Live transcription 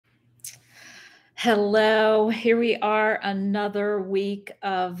Hello, here we are, another week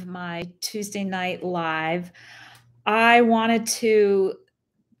of my Tuesday night live. I wanted to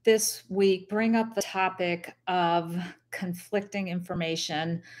this week bring up the topic of conflicting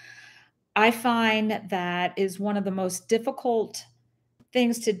information. I find that is one of the most difficult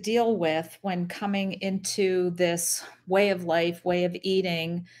things to deal with when coming into this way of life, way of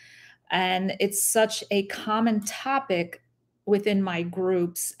eating. And it's such a common topic within my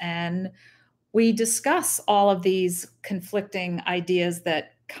groups. And we discuss all of these conflicting ideas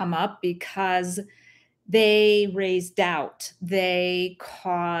that come up because they raise doubt. They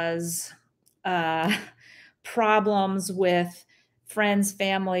cause uh, problems with friends,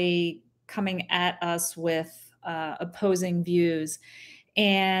 family coming at us with opposing views.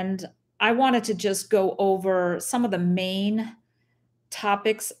 And I wanted to just go over some of the main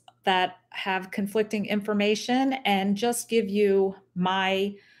topics that have conflicting information and just give you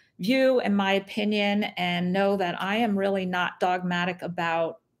my view and my opinion, and know that I am really not dogmatic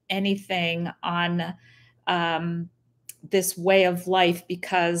about anything on um, this way of life,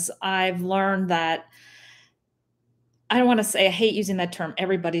 because I've learned that I don't want to say, I hate using that term,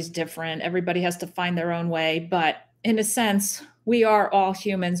 everybody's different, everybody has to find their own way, but in a sense, we are all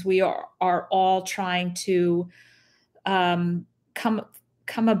humans. We are all trying to um, come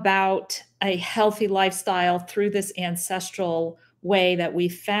come about a healthy lifestyle through this ancestral way that we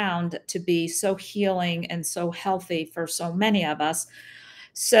found to be so healing and so healthy for so many of us.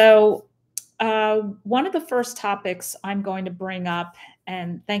 So, one of the first topics I'm going to bring up,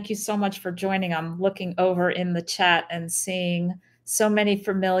 and thank you so much for joining. I'm looking over in the chat and seeing so many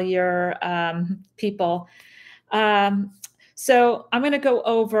familiar people. Um, so, I'm going to go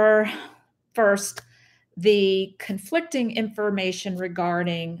over first the conflicting information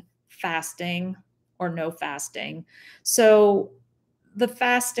regarding fasting or no fasting. So the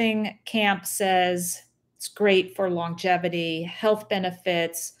fasting camp says it's great for longevity, health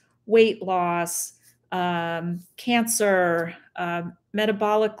benefits, weight loss, cancer.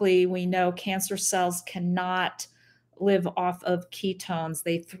 Metabolically, we know cancer cells cannot live off of ketones.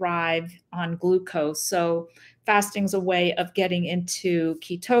 They thrive on glucose. So fasting's a way of getting into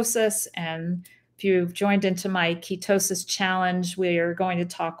ketosis. And if you've joined into my ketosis challenge, we are going to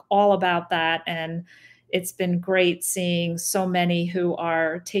talk all about that. And it's been great seeing so many who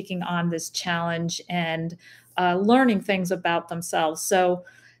are taking on this challenge and learning things about themselves. So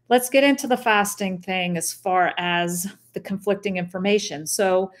let's get into the fasting thing as far as the conflicting information.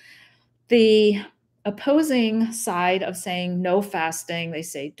 So the opposing side of saying no fasting, they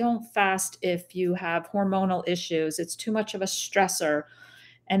say don't fast if you have hormonal issues. It's too much of a stressor.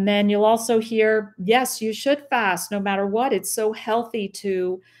 And then you'll also hear, yes, you should fast no matter what. It's so healthy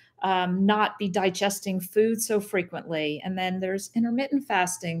to not be digesting food so frequently. And then there's intermittent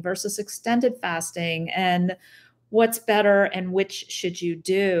fasting versus extended fasting, and what's better and which should you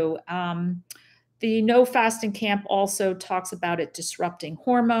do. The no fasting camp also talks about it disrupting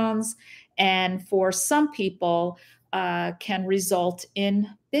hormones, and for some people can result in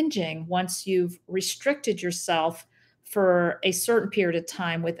binging once you've restricted yourself for a certain period of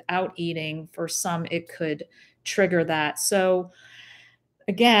time without eating. For some, it could trigger that. So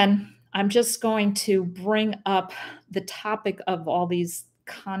again, I'm just going to bring up the topic of all these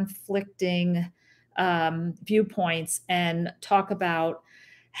conflicting viewpoints and talk about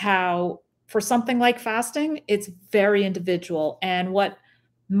how, for something like fasting, it's very individual, and what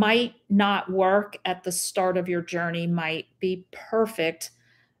might not work at the start of your journey might be perfect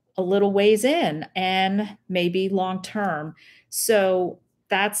a little ways in and maybe long term. So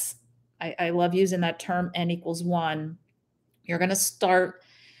that's, I love using that term N equals one. You're going to start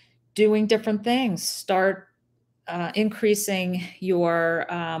doing different things, start increasing your,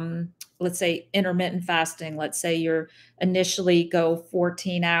 let's say, intermittent fasting. Let's say you're initially go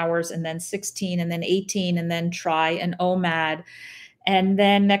 14 hours and then 16 and then 18 and then try an OMAD. And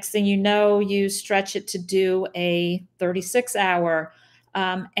then next thing you know, you stretch it to do a 36-hour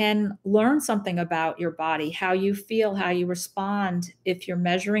and learn something about your body, how you feel, how you respond. If you're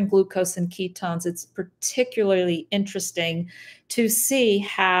measuring glucose and ketones, it's particularly interesting to see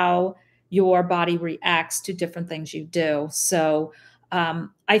how your body reacts to different things you do. So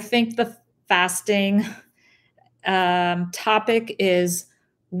I think the fasting topic is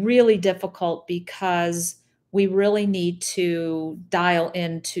really difficult because we really need to dial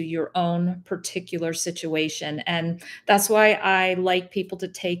into your own particular situation. And that's why I like people to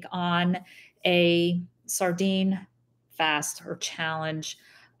take on a sardine fast or challenge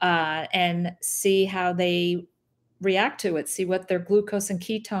and see how they react to it, see what their glucose and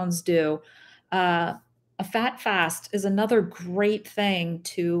ketones do. A fat fast is another great thing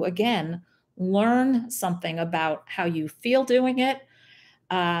to, again, learn something about how you feel doing it,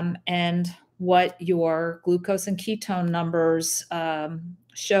 and what your glucose and ketone numbers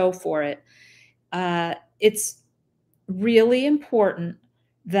show for it. It's really important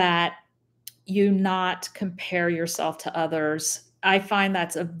that you not compare yourself to others. I find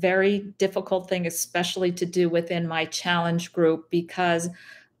that's a very difficult thing, especially to do within my challenge group, because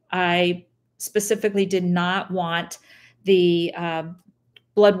I specifically did not want the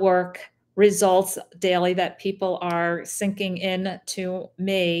blood work results daily that people are sinking in to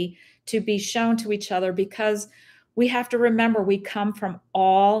me to be shown to each other, because we have to remember we come from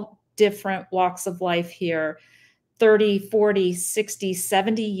all different walks of life here. 30, 40, 60,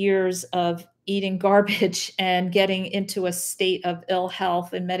 70 years of eating garbage and getting into a state of ill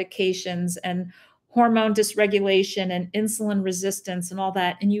health and medications and hormone dysregulation and insulin resistance and all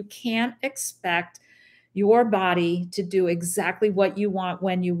that. And you can't expect your body to do exactly what you want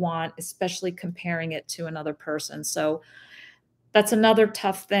when you want, especially comparing it to another person. So that's another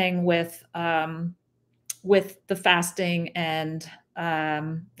tough thing with the fasting and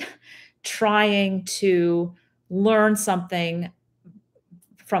trying to learn something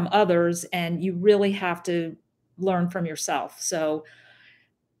from others, and you really have to learn from yourself. So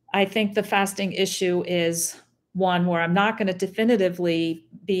I think the fasting issue is one where I'm not going to definitively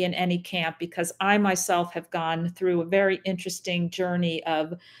be in any camp, because I myself have gone through a very interesting journey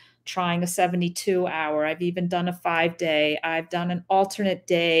of trying a 72-hour. I've even done a 5-day. I've done an alternate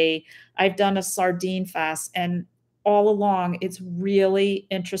day. I've done a sardine fast. And all along, it's really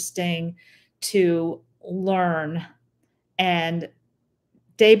interesting to learn, and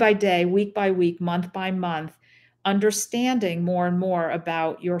day by day, week by week, month by month, understanding more and more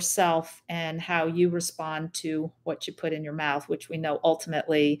about yourself and how you respond to what you put in your mouth, which we know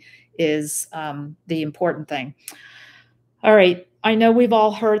ultimately is the important thing. All right. I know we've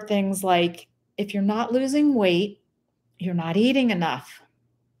all heard things like, if you're not losing weight, you're not eating enough.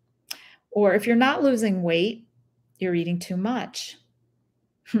 Or if you're not losing weight, you're eating too much.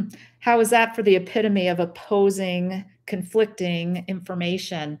 How is that for the epitome of opposing, conflicting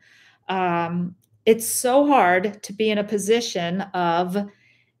information? It's so hard to be in a position of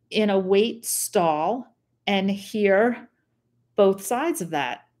in a weight stall and hear both sides of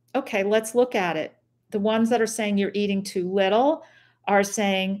that. Okay, let's look at it. The ones that are saying you're eating too little are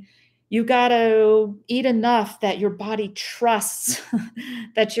saying you got to eat enough that your body trusts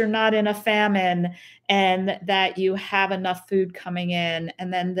that you're not in a famine and that you have enough food coming in.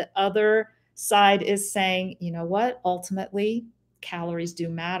 And then the other side is saying, you know what, ultimately, calories do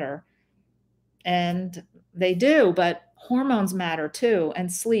matter. And they do, but hormones matter too,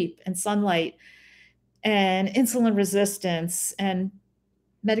 and sleep and sunlight and insulin resistance and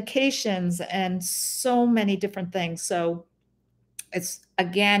medications and so many different things. So it's,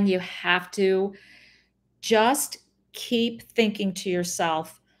 again, you have to just keep thinking to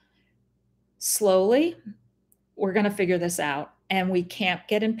yourself, slowly, we're going to figure this out. And we can't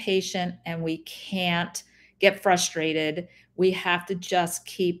get impatient and we can't get frustrated. We have to just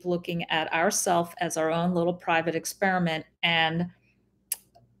keep looking at ourselves as our own little private experiment and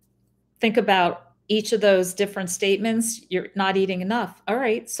think about each of those different statements. You're not eating enough. All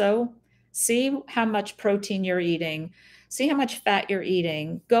right. So see how much protein you're eating. See how much fat you're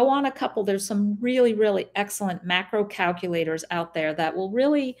eating. Go on a couple. There's some really, really excellent macro calculators out there that will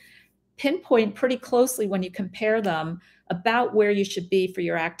really pinpoint pretty closely when you compare them about where you should be for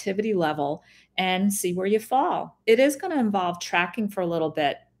your activity level, and see where you fall. It is going to involve tracking for a little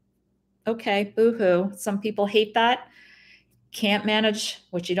bit. Okay, boo-hoo. Some people hate that. Can't manage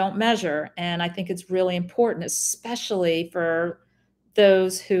what you don't measure. And I think it's really important, especially for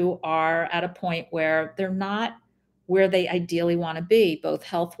those who are at a point where they're not where they ideally want to be, both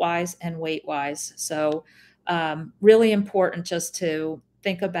health-wise and weight-wise. So really important just to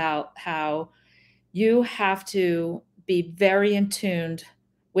think about how you have to be very in tune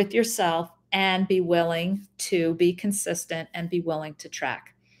with yourself and be willing to be consistent and be willing to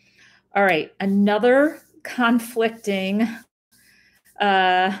track. All right, another conflicting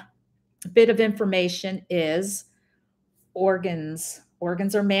bit of information is organs.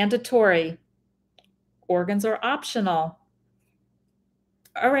 Organs are mandatory. Organs are optional.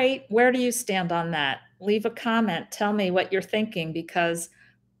 All right, where do you stand on that? Leave a comment. Tell me what you're thinking, because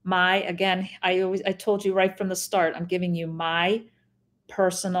again, I told you right from the start, I'm giving you my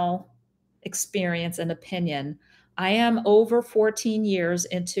personal experience and opinion. I am over 14 years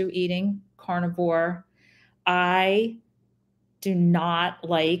into eating carnivore. I do not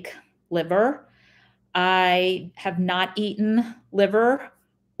like liver. I have not eaten liver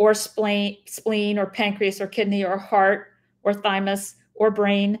or spleen or pancreas or kidney or heart or thymus or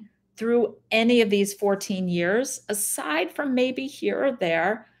brain through any of these 14 years, aside from maybe here or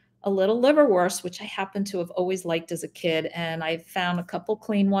there, a little liverwurst, which I happen to have always liked as a kid. And I found a couple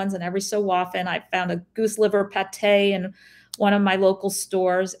clean ones, and every so often I found a goose liver pate in one of my local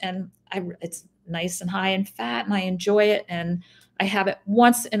stores. And it's nice and high in fat, and I enjoy it. And I have it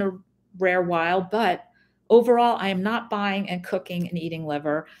once in a rare while, but overall, I am not buying and cooking and eating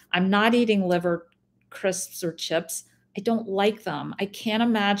liver. I'm not eating liver crisps or chips. I don't like them. I can't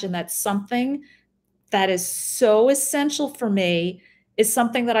imagine that something that is so essential for me is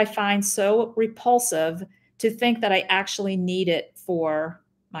something that I find so repulsive to think that I actually need it for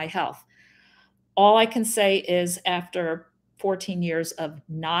my health. All I can say is after 14 years of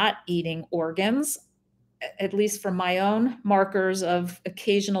not eating organs, at least from my own markers of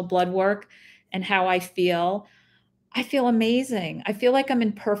occasional blood work and how I feel amazing. I feel like I'm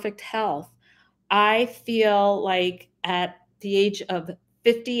in perfect health. I feel like at the age of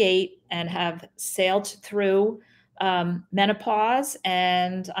 58 and have sailed through menopause,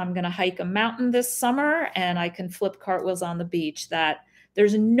 and I'm going to hike a mountain this summer, and I can flip cartwheels on the beach, that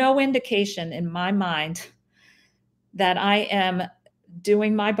there's no indication in my mind that I am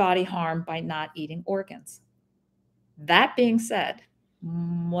doing my body harm by not eating organs. That being said,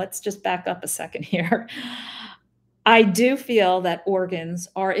 let's just back up a second here. I do feel that organs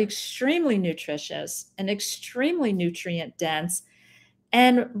are extremely nutritious and extremely nutrient dense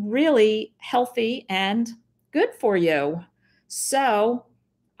and really healthy and good for you. So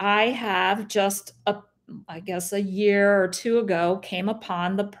I have just I guess a year or two ago came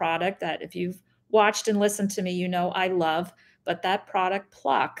upon the product that if you've watched and listened to me, you know I love, but that product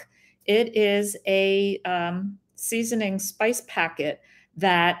Pluck. It is a seasoning spice packet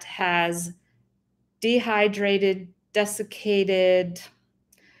that has dehydrated, desiccated,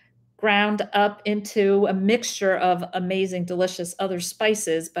 ground up into a mixture of amazing, delicious other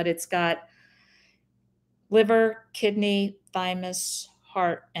spices, but it's got liver, kidney, thymus,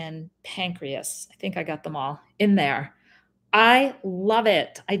 heart, and pancreas. I think I got them all in there. I love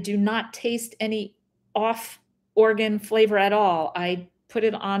it. I do not taste any off organ flavor at all. I put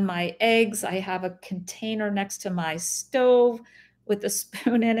it on my eggs. I have a container next to my stove with a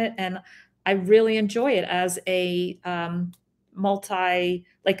spoon in it, and I really enjoy it as a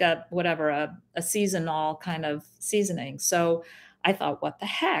like a whatever, a seasonal kind of seasoning. So I thought, what the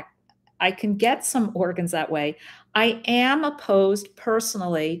heck? I can get some organs that way. I am opposed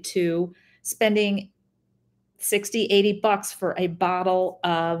personally to spending 60, $80 for a bottle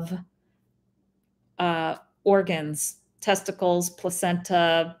of organs, testicles,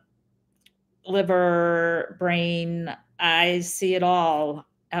 placenta, liver, brain. I see it all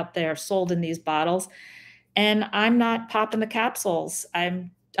out there sold in these bottles. And I'm not popping the capsules.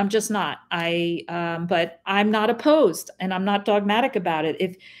 I'm just not. But I'm not opposed, and I'm not dogmatic about it.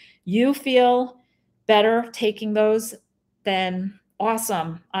 If you feel better taking those, then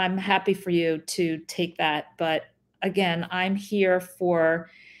awesome. I'm happy for you to take that. But again, I'm here for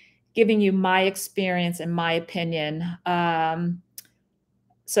giving you my experience and my opinion.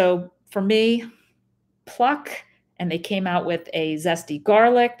 So for me, Pluck, and they came out with a zesty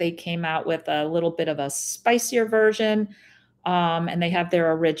garlic. They came out with a little bit of a spicier version, and they have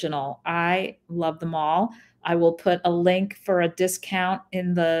their original. I love them all. I will put a link for a discount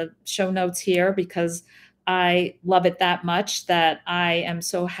in the show notes here because I love it that much that I am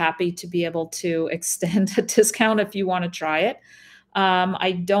so happy to be able to extend a discount if you want to try it.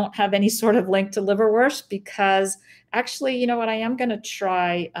 I don't have any sort of link to liverwurst because actually, you know what? I am going to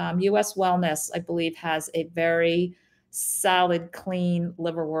try US Wellness, I believe, has a very solid, clean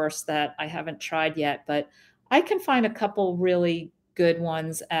liverwurst that I haven't tried yet, but I can find a couple really good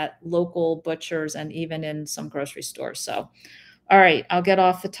ones at local butchers and even in some grocery stores. So, all right, I'll get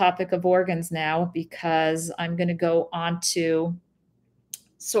off the topic of organs now because I'm going to go on to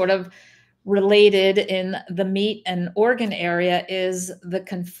sort of related in the meat and organ area is the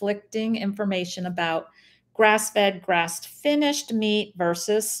conflicting information about grass-fed, grass-finished meat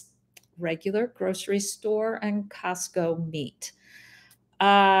versus regular grocery store and Costco meat.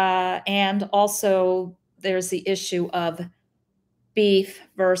 And also there's the issue of beef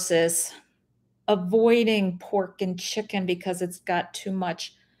versus avoiding pork and chicken because it's got too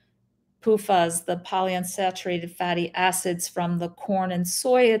much PUFAs, the polyunsaturated fatty acids from the corn and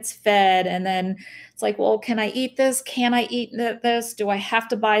soy it's fed. And then it's like, well, can I eat this? Can I eat this? Do I have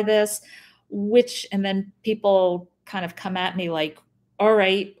to buy this? And then people kind of come at me like, all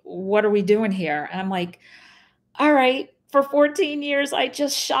right, what are we doing here? And I'm like, all right, for 14 years, I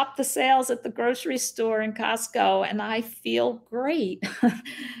just shopped the sales at the grocery store in Costco and I feel great.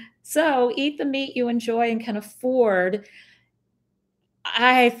 So eat the meat you enjoy and can afford.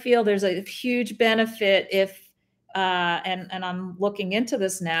 I feel there's a huge benefit if and I'm looking into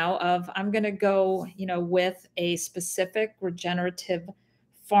this now of I'm going to go, with a specific regenerative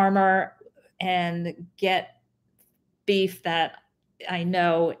farmer and get beef that I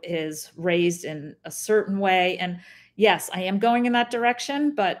know is raised in a certain way. And yes, I am going in that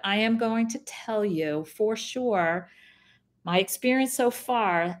direction, but I am going to tell you for sure my experience so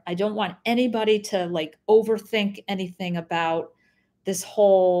far, I don't want anybody to like overthink anything about this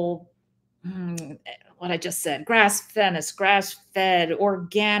whole what I just said, grass fed, grass fed,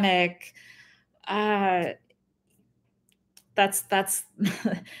 organic. Uh, that's that's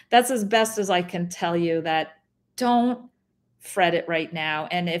as best as I can tell you that don't fret it right now.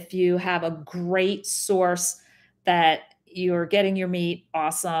 And if you have a great source that you're getting your meat,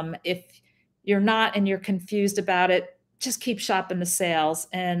 awesome. If you're not and you're confused about it, just keep shopping the sales.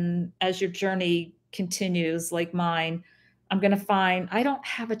 And as your journey continues, like mine, I'm going to find I don't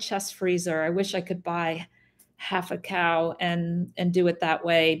have a chest freezer. I wish I could buy half a cow and do it that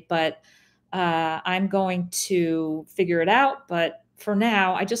way, but I'm going to figure it out. But for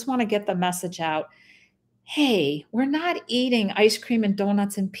now, I just want to get the message out. Hey, we're not eating ice cream and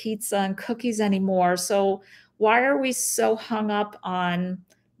donuts and pizza and cookies anymore. So why are we so hung up on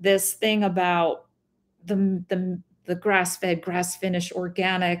this thing about the grass fed, grass finished,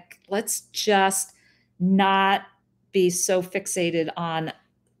 organic? Let's just not be so fixated on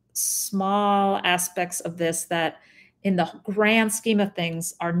small aspects of this that in the grand scheme of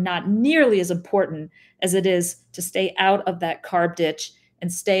things are not nearly as important as it is to stay out of that carb ditch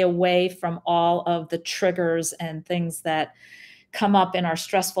and stay away from all of the triggers and things that come up in our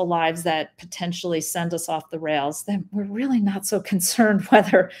stressful lives that potentially send us off the rails. Then we're really not so concerned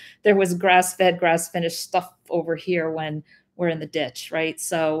whether there was grass-fed, grass-finished stuff over here when we're in the ditch, right?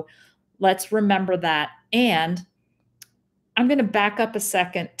 So let's remember that. And I'm going to back up a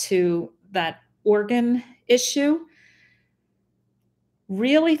second to that organ issue.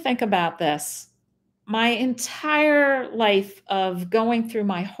 Really think about this. My entire life of going through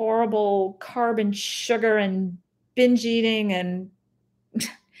my horrible carb and sugar and binge eating and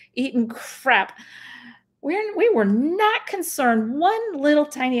eating crap, we were not concerned one little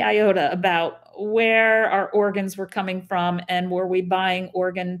tiny iota about where our organs were coming from and were we buying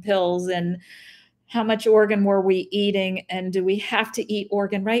organ pills and how much organ were we eating and do we have to eat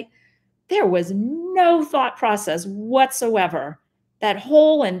organ, right? There was no thought process whatsoever that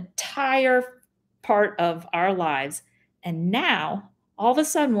whole entire part of our lives. And now, all of a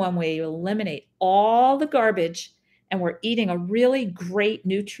sudden, when we eliminate all the garbage and we're eating a really great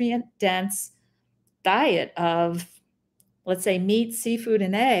nutrient dense diet of, let's say, meat, seafood,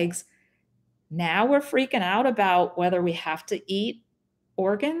 and eggs, now we're freaking out about whether we have to eat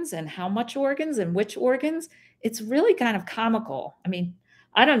organs and how much organs and which organs. It's really kind of comical. I mean,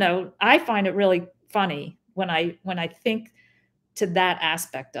 I don't know. I find it really funny when I think to that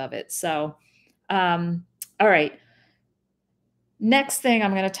aspect of it. So, all right. Next thing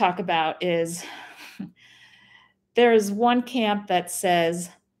I'm going to talk about is there is one camp that says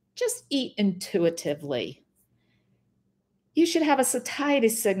just eat intuitively. You should have a satiety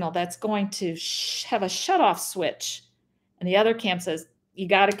signal that's going to have a shut-off switch. And the other camp says you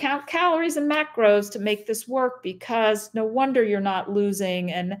got to count calories and macros to make this work because no wonder you're not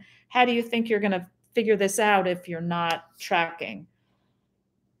losing. And how do you think you're going to figure this out if you're not tracking?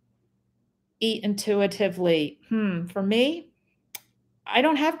 Eat intuitively. For me, I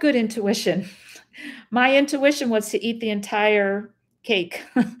don't have good intuition. My intuition was to eat the entire cake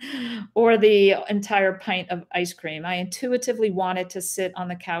or the entire pint of ice cream. I intuitively wanted to sit on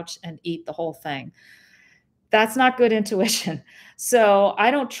the couch and eat the whole thing. That's not good intuition. So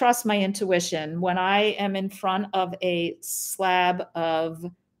I don't trust my intuition. When I am in front of a slab of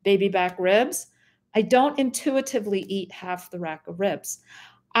baby back ribs, I don't intuitively eat half the rack of ribs.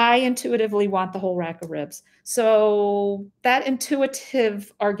 I intuitively want the whole rack of ribs. So that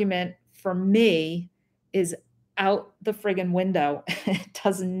intuitive argument for me is out the friggin' window. It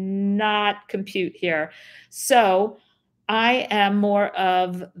does not compute here. So I am more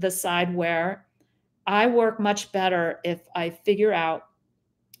of the side where I work much better if I figure out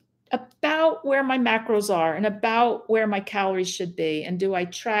about where my macros are and about where my calories should be. And do I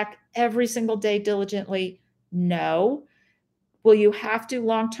track every single day diligently? No. Will you have to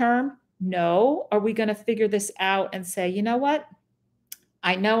long term? No. Are we going to figure this out and say, you know what?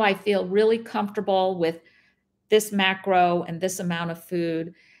 I know I feel really comfortable with this macro and this amount of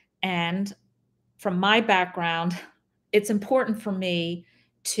food. And from my background, it's important for me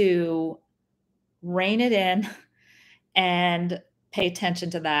to rein it in and pay attention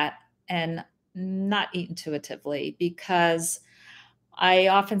to that and not eat intuitively because I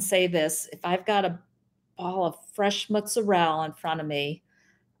often say this, if I've got a ball of fresh mozzarella in front of me,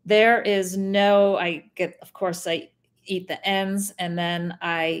 there is no of course, I eat the ends and then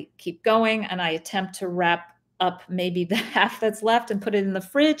I keep going and I attempt to wrap up maybe the half that's left and put it in the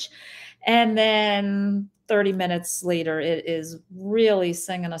fridge. And then 30 minutes later, it is really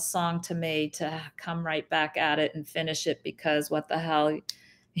singing a song to me to come right back at it and finish it because what the hell,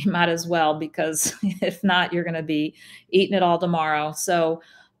 you might as well, because if not, you're going to be eating it all tomorrow. So,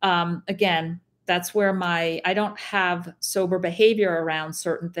 again, that's where I don't have sober behavior around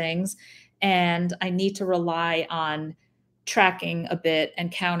certain things. And I need to rely on tracking a bit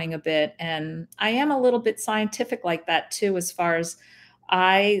and counting a bit. And I am a little bit scientific like that too, as far as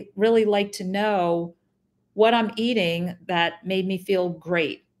I really like to know what I'm eating that made me feel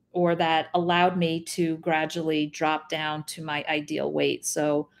great or that allowed me to gradually drop down to my ideal weight.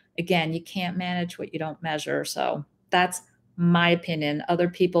 So again, you can't manage what you don't measure. So that's my opinion. Other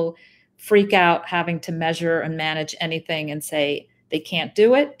people freak out having to measure and manage anything and say they can't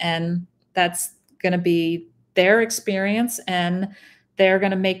do it. And that's going to be their experience and they're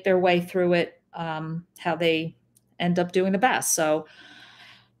going to make their way through it how they end up doing the best. So,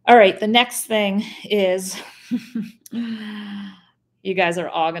 all right, the next thing is you guys are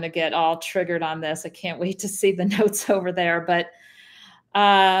all going to get all triggered on this. I can't wait to see the notes over there. But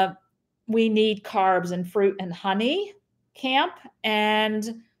we need carbs and fruit and honey camp.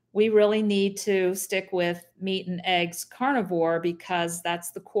 And we really need to stick with meat and eggs carnivore because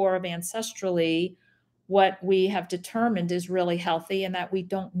that's the core of ancestrally what we have determined is really healthy and that we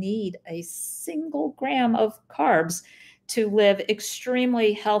don't need a single gram of carbs to live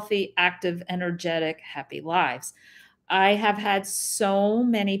extremely healthy, active, energetic, happy lives. I have had so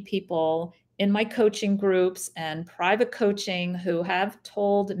many people in my coaching groups and private coaching who have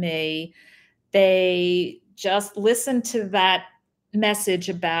told me they just listen to that message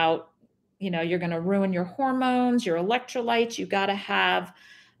about, you're going to ruin your hormones, your electrolytes. You got to have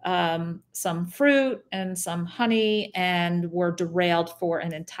some fruit and some honey, and we're derailed for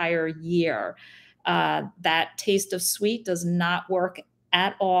an entire year. That taste of sweet does not work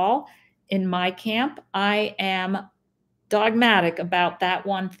at all in my camp. I am dogmatic about that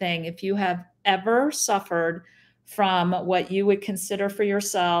one thing. If you have ever suffered from what you would consider for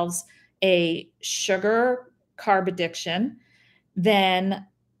yourselves a sugar carb addiction, then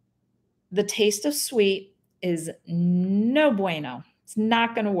the taste of sweet is no bueno. It's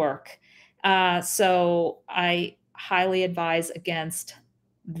not going to work. So I highly advise against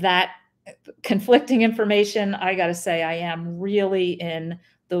that conflicting information. I got to say, I am really in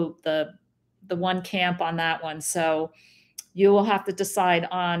the one camp on that one. So you will have to decide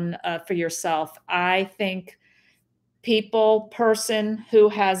on for yourself. I think person who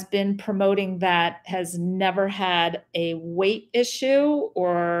has been promoting that has never had a weight issue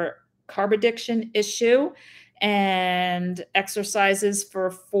or carb addiction issue and exercises for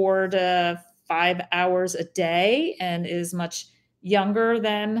 4 to 5 hours a day and is much younger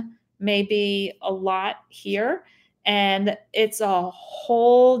than maybe a lot here. And it's a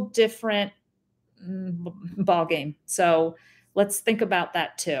whole different ball game. So let's think about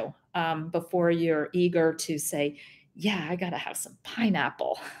that too before you're eager to say, yeah, I got to have some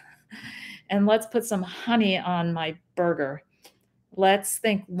pineapple and let's put some honey on my burger. Let's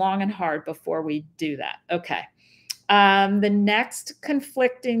think long and hard before we do that. Okay. The next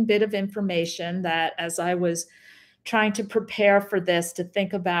conflicting bit of information that as I was trying to prepare for this to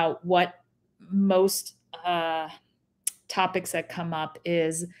think about what most topics that come up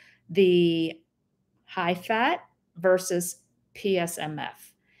is the high fat versus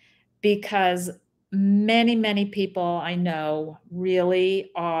PSMF, because many people I know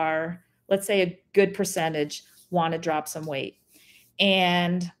really are, let's say a good percentage, want to drop some weight.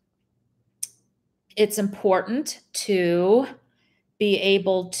 And it's important to be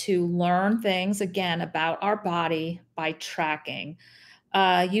able to learn things again about our body by tracking.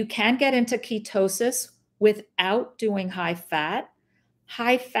 You can get into ketosis without doing high fat.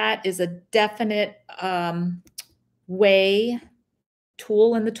 High fat is a definite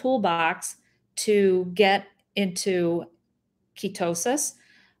tool in the toolbox to get into ketosis.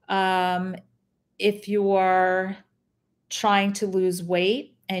 If you are trying to lose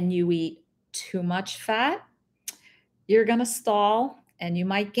weight and you eat too much fat, you're going to stall and you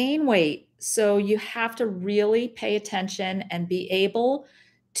might gain weight. So you have to really pay attention and be able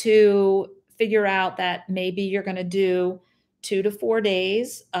to figure out that maybe you're going to do 2 to 4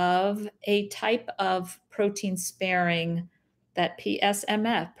 days of a type of protein sparing, that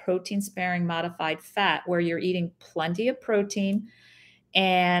PSMF, protein sparing modified fat, where you're eating plenty of protein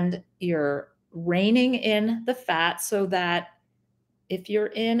and you're reining in the fat so that if you're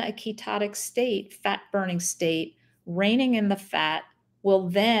in a ketotic state, fat burning state, reining in the fat will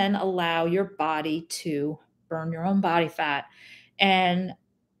then allow your body to burn your own body fat. And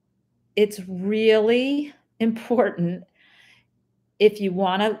it's really important if you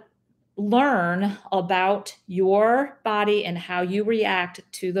want to learn about your body and how you react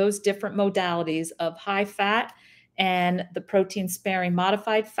to those different modalities of high fat and the protein sparing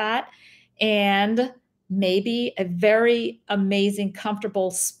modified fat, and maybe a very amazing,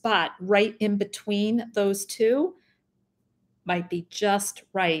 comfortable spot right in between those two might be just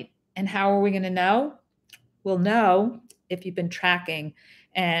right. And how are we going to know? We'll know if you've been tracking.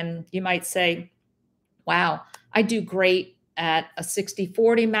 And you might say, wow, I do great at a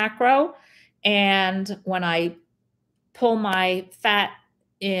 60-40 macro. And when I pull my fat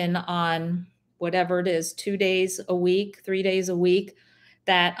in on whatever it is, 2 days a week, 3 days a week,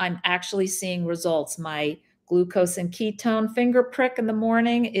 that I'm actually seeing results. My glucose and ketone finger prick in the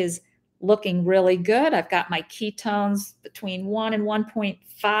morning is looking really good. I've got my ketones between 1 and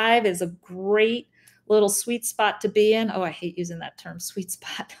 1.5 is a great little sweet spot to be in. Oh, I hate using that term, sweet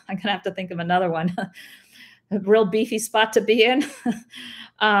spot. I'm going to have to think of another one. A real beefy spot to be in.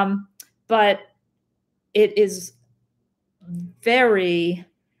 But it is very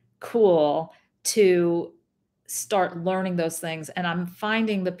cool to start learning those things. And I'm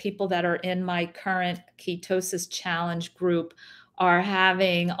finding the people that are in my current ketosis challenge group are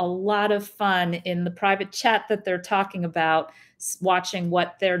having a lot of fun in the private chat that they're talking about, watching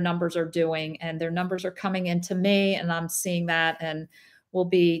what their numbers are doing, and their numbers are coming into me, and I'm seeing that, and we'll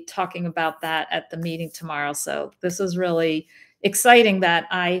be talking about that at the meeting tomorrow. So this is really exciting that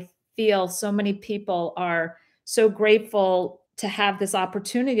I feel so many people are so grateful to have this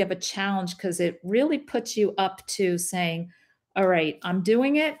opportunity of a challenge, because it really puts you up to saying, all right, I'm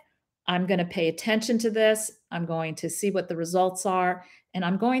doing it. I'm going to pay attention to this. I'm going to see what the results are, and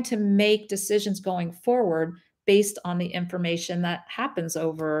I'm going to make decisions going forward based on the information that happens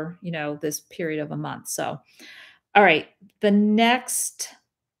over, this period of a month. So, all right, the next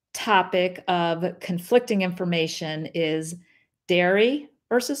topic of conflicting information is dairy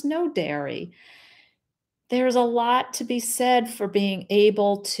versus no dairy. There's a lot to be said for being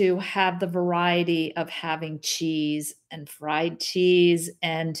able to have the variety of having cheese and fried cheese,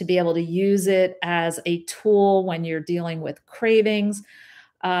 and to be able to use it as a tool when you're dealing with cravings.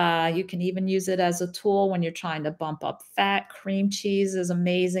 You can even use it as a tool when you're trying to bump up fat. Cream cheese is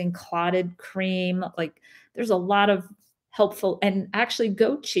amazing, clotted cream. Like, there's a lot of helpful, and actually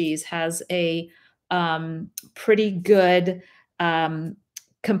goat cheese has a pretty good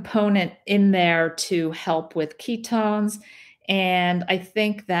component in there to help with ketones. And I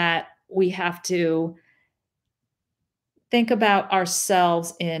think that we have to think about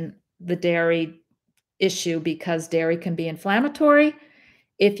ourselves in the dairy issue, because dairy can be inflammatory.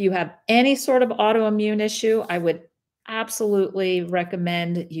 If you have any sort of autoimmune issue, I would absolutely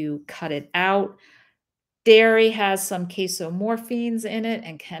recommend you cut it out. Dairy has some casomorphines in it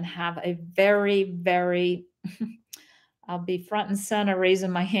and can have a very, very I'll be front and center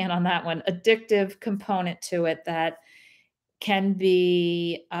raising my hand on that one, addictive component to it that can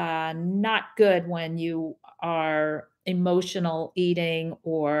be not good when you are emotional eating,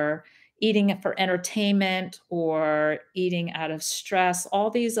 or eating it for entertainment, or eating out of stress. All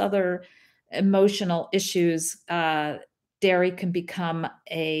these other emotional issues, dairy can become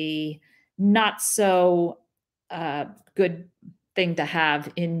a not so good thing to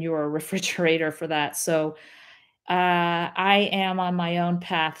have in your refrigerator for that. So I am on my own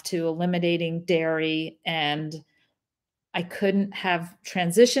path to eliminating dairy, and I couldn't have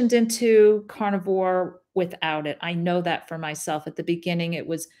transitioned into carnivore without it. I know that for myself. At the beginning, it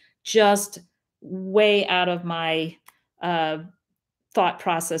was just way out of my uh, thought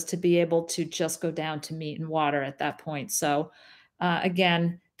process to be able to just go down to meat and water at that point. So,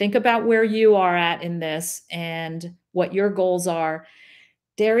 again, think about where you are at in this and what your goals are.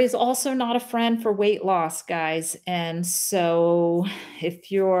 Dairy is also not a friend for weight loss, guys. And so if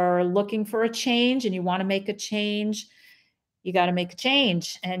you're looking for a change and you want to make a change, you got to make a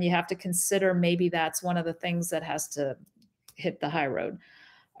change, and you have to consider maybe that's one of the things that has to hit the high road.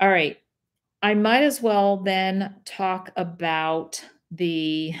 All right. I might as well then talk about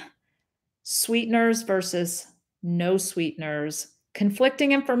the sweeteners versus no sweeteners.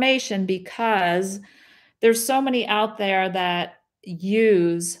 Conflicting information, because there's so many out there that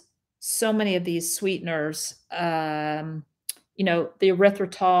use so many of these sweeteners, the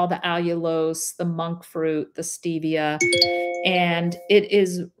erythritol, the allulose, the monk fruit, the stevia, and it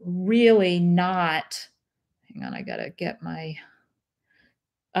is really not, hang on, I gotta get my,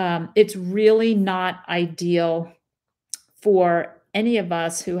 it's really not ideal for any of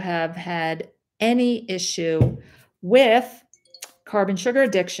us who have had any issue with carb and sugar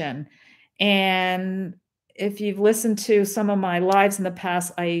addiction. And if you've listened to some of my lives in the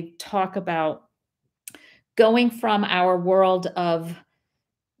past, I talk about going from our world of,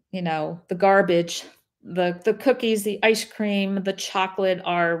 the garbage, the cookies, the ice cream, the chocolate,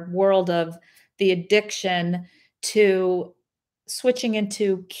 our world of the addiction, to switching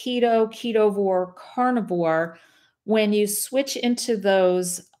into keto, ketovore, carnivore. When you switch into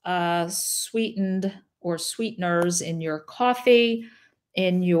those sweetened or sweeteners in your coffee,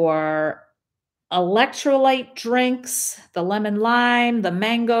 in your electrolyte drinks, the lemon lime, the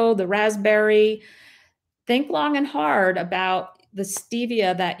mango, the raspberry, think long and hard about the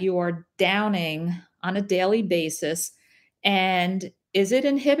stevia that you're downing on a daily basis. And is it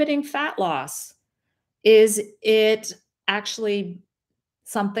inhibiting fat loss? Is it actually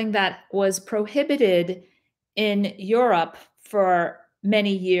something that was prohibited in Europe for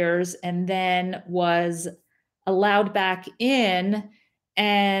many years and then was allowed back in?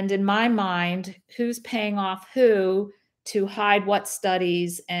 And in my mind, who's paying off who to hide what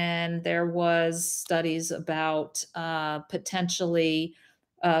studies? And there was studies about potentially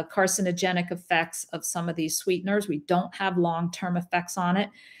carcinogenic effects of some of these sweeteners. We don't have long-term effects on it.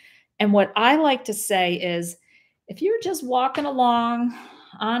 And what I like to say is, if you're just walking along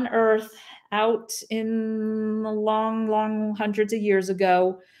on Earth out in the long, long hundreds of years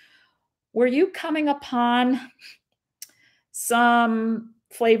ago, were you coming upon some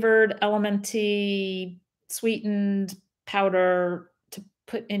flavored, elementy, sweetened powder to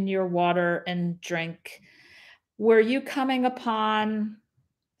put in your water and drink? Were you coming upon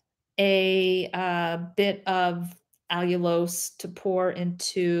a bit of allulose to pour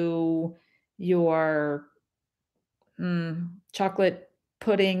into your chocolate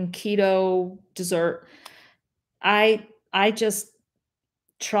pudding keto dessert? I just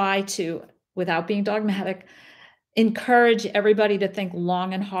try to, without being dogmatic, encourage everybody to think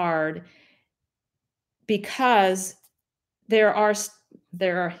long and hard, because the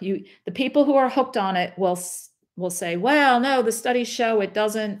people who are hooked on it will say, well, no, the studies show it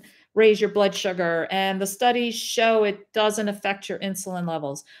doesn't raise your blood sugar, and the studies show it doesn't affect your insulin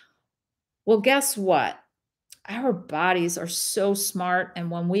levels. Well, guess what? Our bodies are so smart, and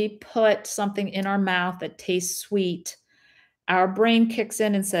when we put something in our mouth that tastes sweet, our brain kicks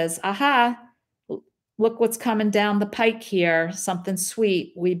in and says, aha, look what's coming down the pike here, something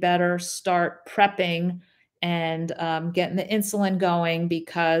sweet. We better start prepping and getting the insulin going,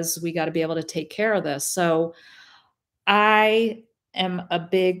 because we got to be able to take care of this. So I am a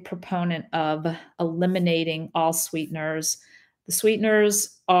big proponent of eliminating all sweeteners. The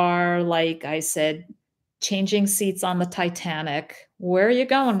sweeteners are, like I said, changing seats on the Titanic. Where are you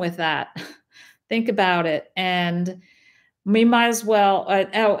going with that? Think about it. And we might as well,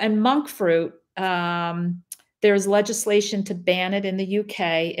 and monk fruit, there's legislation to ban it in the UK.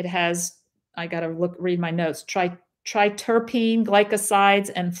 It has, I got to read my notes, triterpene, glycosides,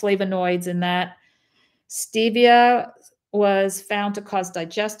 and flavonoids in that. Stevia was found to cause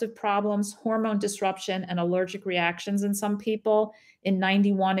digestive problems, hormone disruption, and allergic reactions in some people. In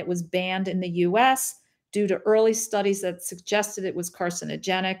 91, it was banned in the US due to early studies that suggested it was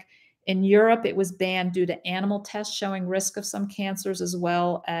carcinogenic. In Europe, it was banned due to animal tests showing risk of some cancers, as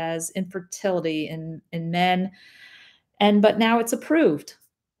well as infertility in men. But now it's approved.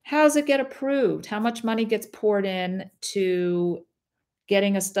 How does it get approved? How much money gets poured in to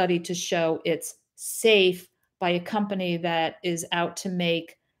getting a study to show it's safe by a company that is out to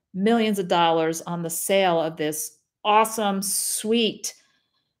make millions of dollars on the sale of this awesome, sweet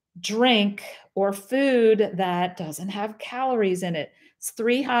drink or food that doesn't have calories in it? It's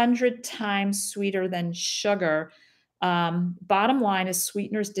 300 times sweeter than sugar. Bottom line is,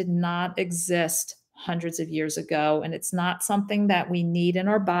 sweeteners did not exist hundreds of years ago, and it's not something that we need in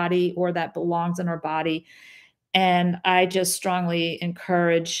our body or that belongs in our body. And I just strongly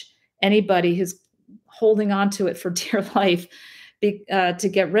encourage anybody who's holding on to it for dear life to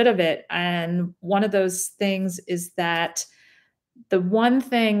get rid of it. And one of those things is that the one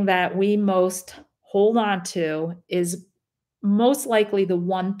thing that we most hold on to is most likely the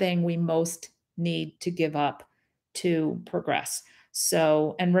one thing we most need to give up to progress.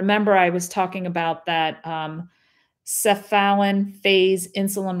 So, and remember, I was talking about that cephalin phase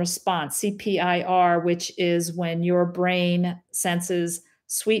insulin response, CPIR, which is when your brain senses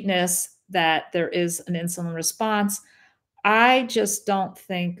sweetness, that there is an insulin response. I just don't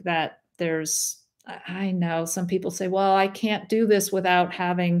think that I know some people say, well, I can't do this without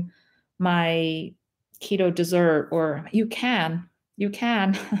having my keto dessert, or you can.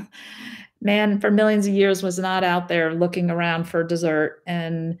 man for millions of years was not out there looking around for dessert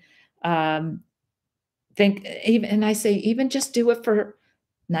and um, think even and I say even just do it for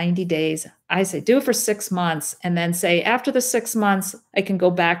 90 days. I say do it for 6 months and then say after the 6 months, I can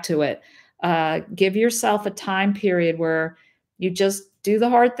go back to it. Give yourself a time period where you just do the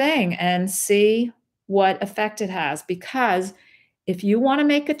hard thing and see what effect it has. Because if you want to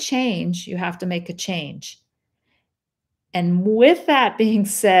make a change, you have to make a change. And with that being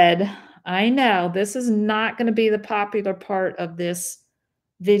said, I know this is not going to be the popular part of this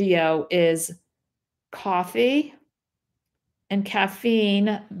video is coffee and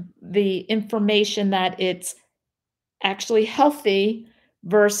caffeine, the information that it's actually healthy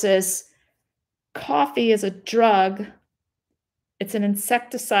versus coffee is a drug. It's an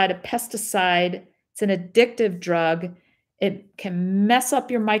insecticide, a pesticide. It's an addictive drug. It can mess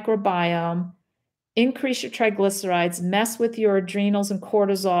up your microbiome, increase your triglycerides, mess with your adrenals and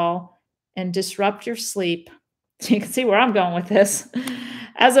cortisol, and disrupt your sleep. So you can see where I'm going with this.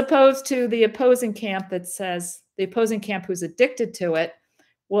 As opposed to the opposing camp that says, the opposing camp who's addicted to it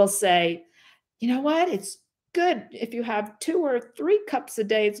will say, you know what? It's good if you have 2 or 3 cups a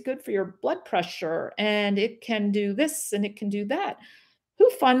day. It's good for your blood pressure and it can do this and it can do that. Who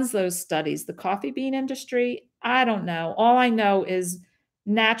funds those studies? The coffee bean industry? I don't know. All I know is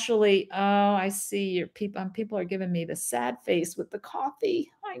naturally, oh, I see your people are giving me the sad face with the coffee.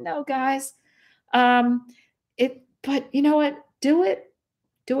 I know, guys. Um, but you know what? Do it.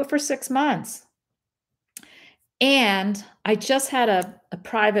 Do it for 6 months. And I just had a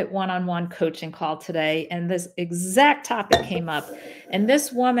private one-on-one coaching call today, and this exact topic came up. And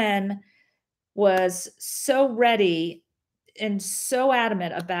this woman was so ready and so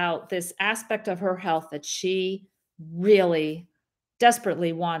adamant about this aspect of her health that she really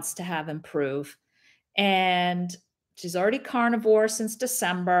desperately wants to have improve. And she's already carnivore since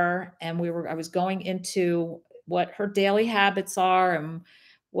December. And I was going into what her daily habits are and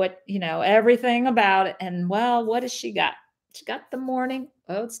what, everything about it. And well, what has she got? She got the morning.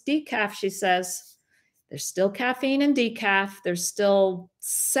 Oh, it's decaf, she says. There's still caffeine in decaf. There's still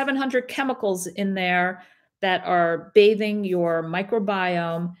 700 chemicals in there that are bathing your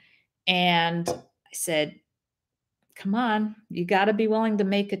microbiome. And I said, come on, you got to be willing to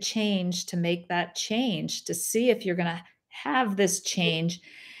make a change to make that change to see if you're going to have this change.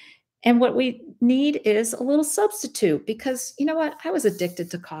 And what we need is a little substitute because you know what? I was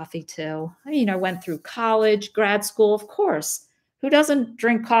addicted to coffee too. I went through college, grad school, of course. Who doesn't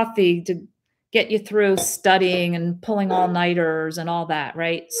drink coffee to get you through studying and pulling all-nighters and all that,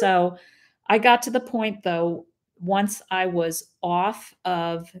 right? So I got to the point though, once I was off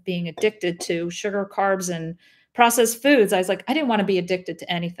of being addicted to sugar, carbs, and processed foods, I was like, I didn't want to be addicted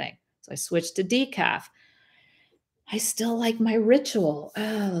to anything. So I switched to decaf. I still like my ritual.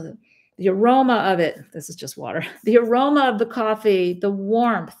 Oh, the aroma of it. This is just water. The aroma of the coffee, the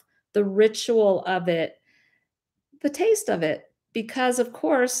warmth, the ritual of it, the taste of it. Because, of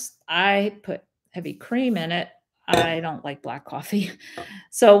course, I put heavy cream in it. I don't like black coffee.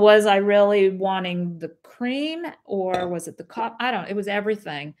 So, was I really wanting the cream or was it the coffee? It was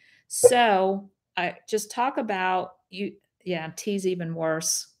everything. So, I just talk about you. Yeah, tea's even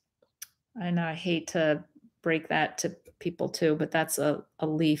worse. I know I hate to break that to people too, but that's a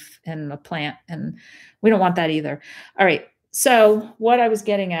leaf and a plant, and we don't want that either. All right. So, what I was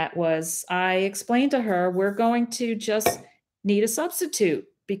getting at was I explained to her we're going to just need a substitute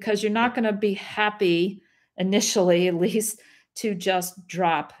because you're not going to be happy initially, at least, to just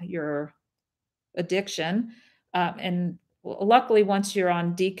drop your addiction. And luckily, once you're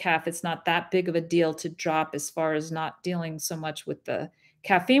on decaf, it's not that big of a deal to drop as far as not dealing so much with the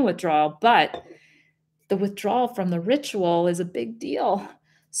caffeine withdrawal. But the withdrawal from the ritual is a big deal.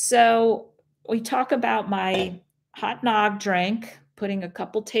 So we talk about my hot nog drink, putting a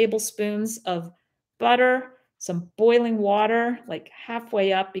couple tablespoons of butter, some boiling water, like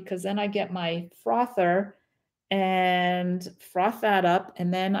halfway up, because then I get my frother and froth that up.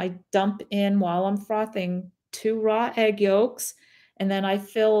 And then I dump in while I'm frothing 2 raw egg yolks. And then I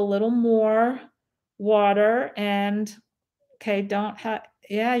fill a little more water and okay, don't have,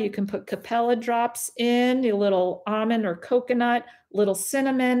 yeah, you can put Capella drops in, a little almond or coconut, little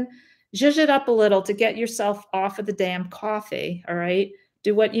cinnamon, zhuzh it up a little to get yourself off of the damn coffee. All right.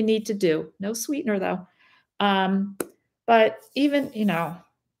 Do what you need to do. No sweetener though. But even, all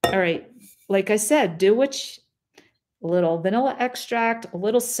right, like I said, a little vanilla extract, a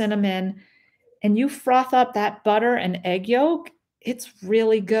little cinnamon, and you froth up that butter and egg yolk. It's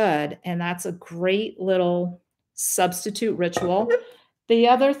really good. And that's a great little substitute ritual. The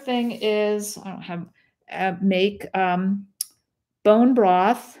other thing is, I don't have, make bone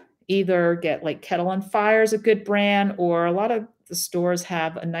broth, either get like Kettle on Fire is a good brand, or a lot of the stores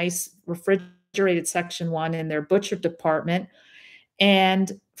have a nice refrigerated section one in their butcher department,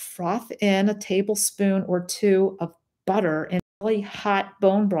 and froth in a tablespoon or two of butter in really hot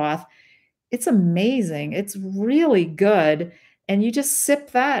bone broth. It's amazing. It's really good, and you just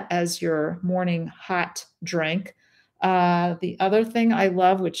sip that as your morning hot drink. The other thing I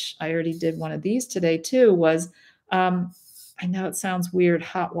love, which I already did one of these today too, was, um, I know it sounds weird,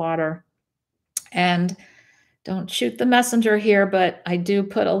 hot water. And don't shoot the messenger here, but I do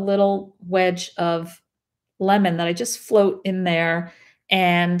put a little wedge of lemon that I just float in there,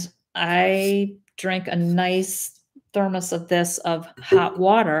 and I drink a nice thermos of this of hot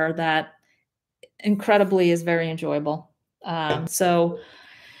water that incredibly is very enjoyable. So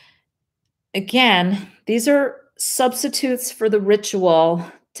again, these are substitutes for the ritual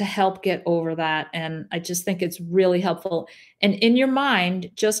to help get over that. And I just think it's really helpful. And in your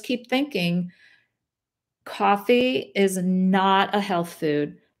mind, just keep thinking coffee is not a health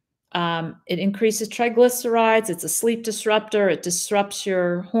food. It increases triglycerides. It's a sleep disruptor. It disrupts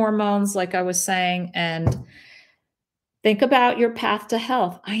your hormones, like I was saying. And think about your path to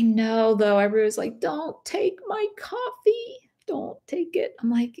health. I know, though, everyone's like, don't take my coffee. Don't take it. I'm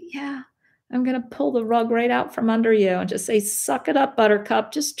like, yeah, I'm going to pull the rug right out from under you and just say, suck it up,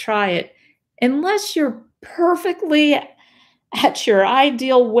 buttercup. Just try it. Unless you're perfectly at your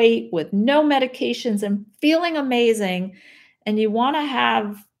ideal weight with no medications and feeling amazing, and you want to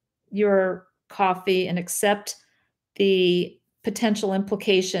have your coffee and accept the potential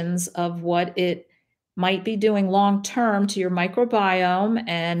implications of what it might be doing long term to your microbiome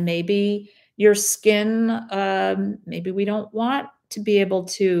and maybe your skin. Maybe we don't want to be able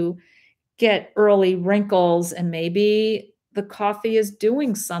to get early wrinkles, and maybe the coffee is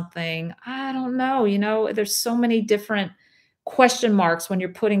doing something. I don't know. There's so many different question marks when you're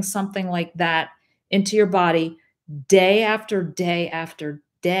putting something like that into your body day after day after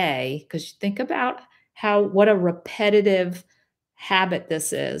day, because you think about what a repetitive habit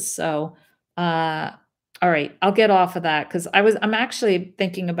this is. So, all right, I'll get off of that because I'm actually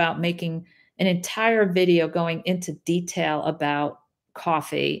thinking about making an entire video going into detail about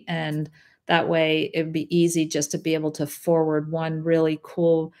coffee, and that way it would be easy just to be able to forward one really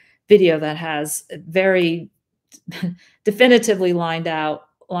cool video that has very definitively lined out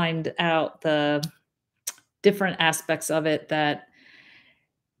the different aspects of it that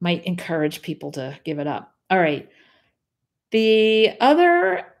might encourage people to give it up. All right. The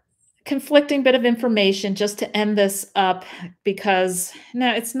other conflicting bit of information, just to end this up, because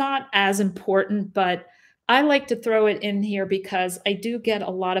no, it's not as important, but I like to throw it in here because I do get a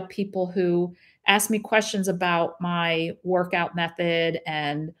lot of people who ask me questions about my workout method,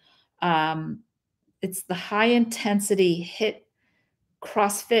 and um, it's the high intensity hit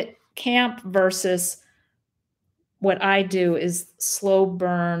CrossFit camp versus what I do is slow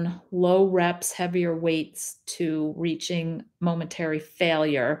burn, low reps, heavier weights to reaching momentary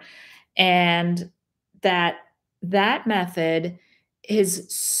failure. And that that method is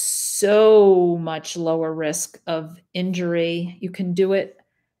so much lower risk of injury. You can do it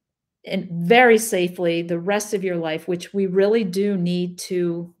very safely the rest of your life, which we really do need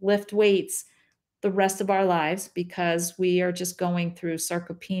to lift weights the rest of our lives because we are just going through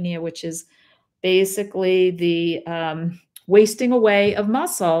sarcopenia, which is basically the wasting away of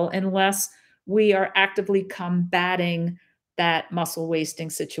muscle unless we are actively combating that muscle wasting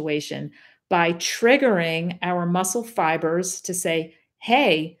situation by triggering our muscle fibers to say,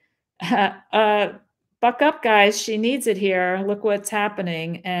 hey, buck up, guys. She needs it here. Look what's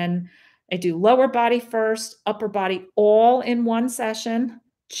happening. And I do lower body first, upper body all in one session,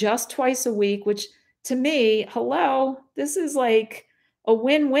 just twice a week, which to me, hello, this is like a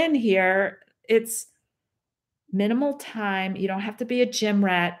win-win here. It's minimal time. You don't have to be a gym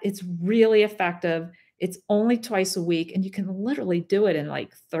rat. It's really effective. It's only twice a week, and you can literally do it in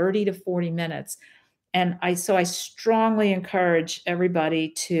like 30 to 40 minutes. And I strongly encourage everybody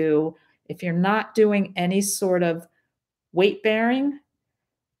to, if you're not doing any sort of weight bearing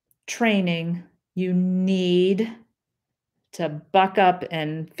training, you need to buck up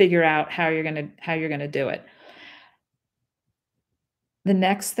and figure out how you're going to do it. The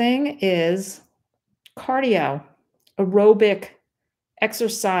next thing is cardio, aerobic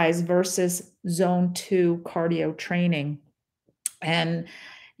exercise versus zone 2 cardio training. And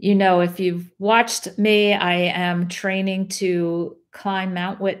if you've watched me, I am training to climb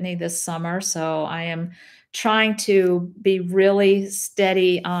Mount Whitney this summer. So I am trying to be really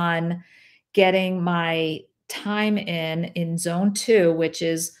steady on getting my time in zone 2, which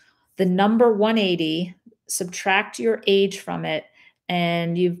is the number 180, subtract your age from it,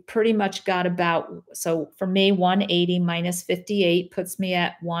 and you've pretty much got about, so for me, 180 minus 58 puts me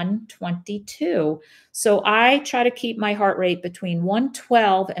at 122. So I try to keep my heart rate between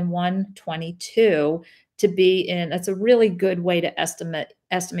 112 and 122 to be in. That's a really good way to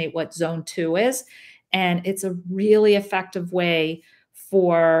estimate what zone 2 is. And it's a really effective way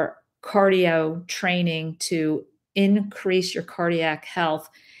for cardio training to increase your cardiac health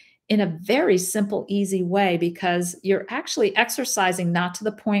in a very simple, easy way, because you're actually exercising not to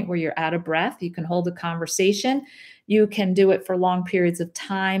the point where you're out of breath. You can hold a conversation, you can do it for long periods of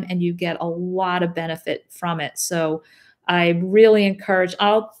time, and you get a lot of benefit from it. So I really encourage,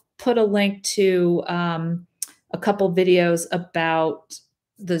 I'll put a link to a couple videos about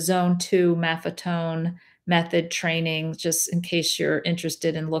the zone 2 maffetone method training, just in case you're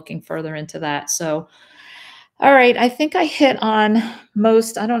interested in looking further into that. So all right, I think I hit on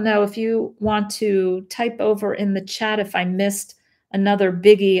most. I don't know if you want to type over in the chat if I missed another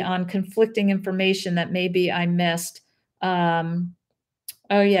biggie on conflicting information that maybe I missed. Oh,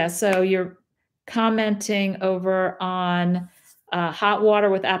 yeah, so you're commenting over on hot water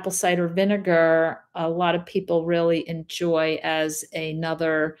with apple cider vinegar. A lot of people really enjoy as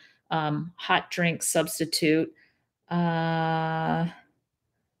another hot drink substitute.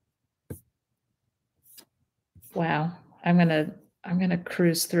 Wow. I'm gonna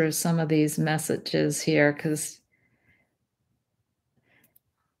cruise through some of these messages here because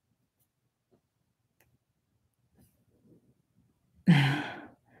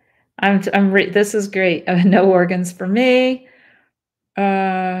this is great. No organs for me.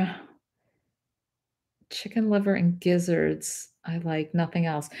 Chicken liver and gizzards. I like nothing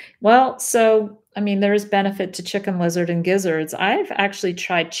else. Well, so I mean, there is benefit to chicken lizard and gizzards. I've actually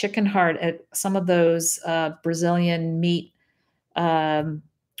tried chicken heart at some of those Brazilian meat um,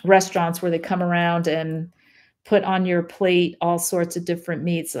 restaurants where they come around and put on your plate all sorts of different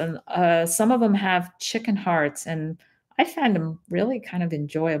meats. And some of them have chicken hearts, and I find them really kind of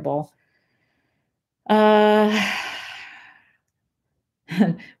enjoyable.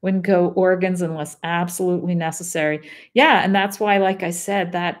 Wouldn't go organs unless absolutely necessary. Yeah, and that's why, like I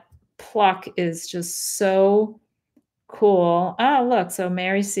said, that pluck is just so cool. Oh, look, so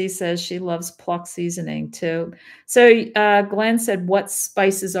Mary C says she loves pluck seasoning too. So Glenn said, what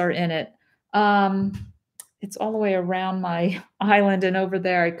spices are in it? It's all the way around my island and over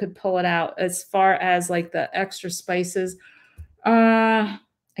there. I could pull it out. As far as like the extra spices, I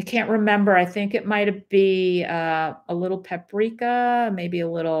can't remember. I think it might be a little paprika, maybe a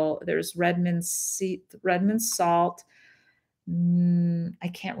little. There's Redmond salt. I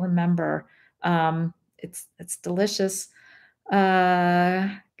can't remember. It's delicious.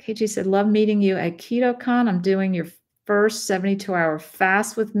 KG said, love meeting you at KetoCon. I'm doing your first 72-hour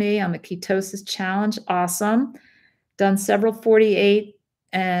fast with me on the ketosis challenge. Awesome. Done several 48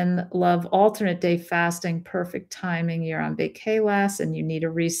 and love alternate day fasting. Perfect timing. You're on vacay last and you need a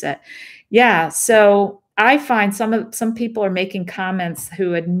reset. Yeah. So I find some people are making comments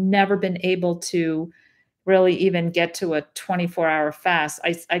who had never been able to really even get to a 24-hour fast.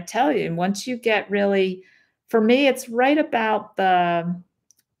 I tell you, once you get really, for me, it's right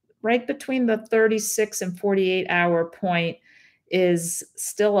between the 36 and 48-hour point is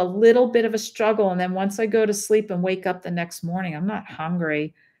still a little bit of a struggle. And then once I go to sleep and wake up the next morning, I'm not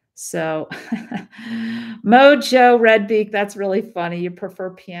hungry. So Mojo Redbeak, that's really funny. You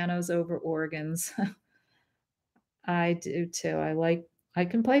prefer pianos over organs. I do too. I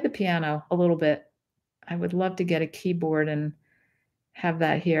can play the piano a little bit. I would love to get a keyboard and have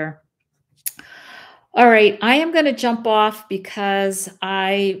that here. All right, I am going to jump off because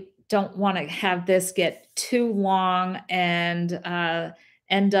I don't want to have this get too long and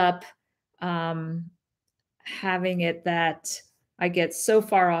end up having it that I get so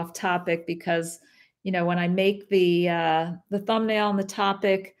far off topic because, when I make the thumbnail and the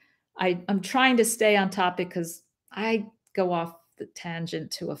topic, I'm trying to stay on topic because I go off the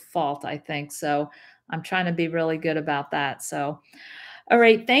tangent to a fault, I think. So I'm trying to be really good about that. So, all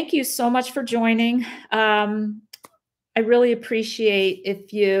right. Thank you so much for joining. I really appreciate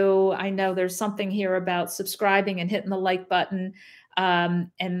I know there's something here about subscribing and hitting the like button.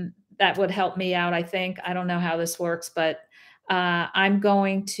 And that would help me out, I think. I don't know how this works, but I'm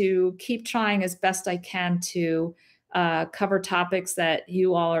going to keep trying as best I can to cover topics that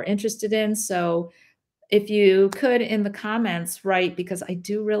you all are interested in. So if you could in the comments write, because I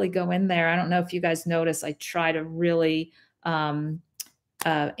do really go in there. I don't know if you guys notice, I try to really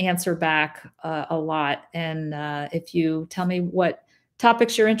answer back a lot. And if you tell me what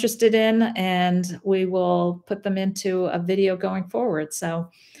topics you're interested in, and we will put them into a video going forward. So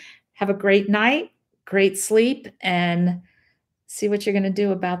have a great night, great sleep, and See what you're gonna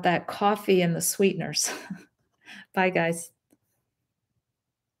do about that coffee and the sweeteners. Bye, guys.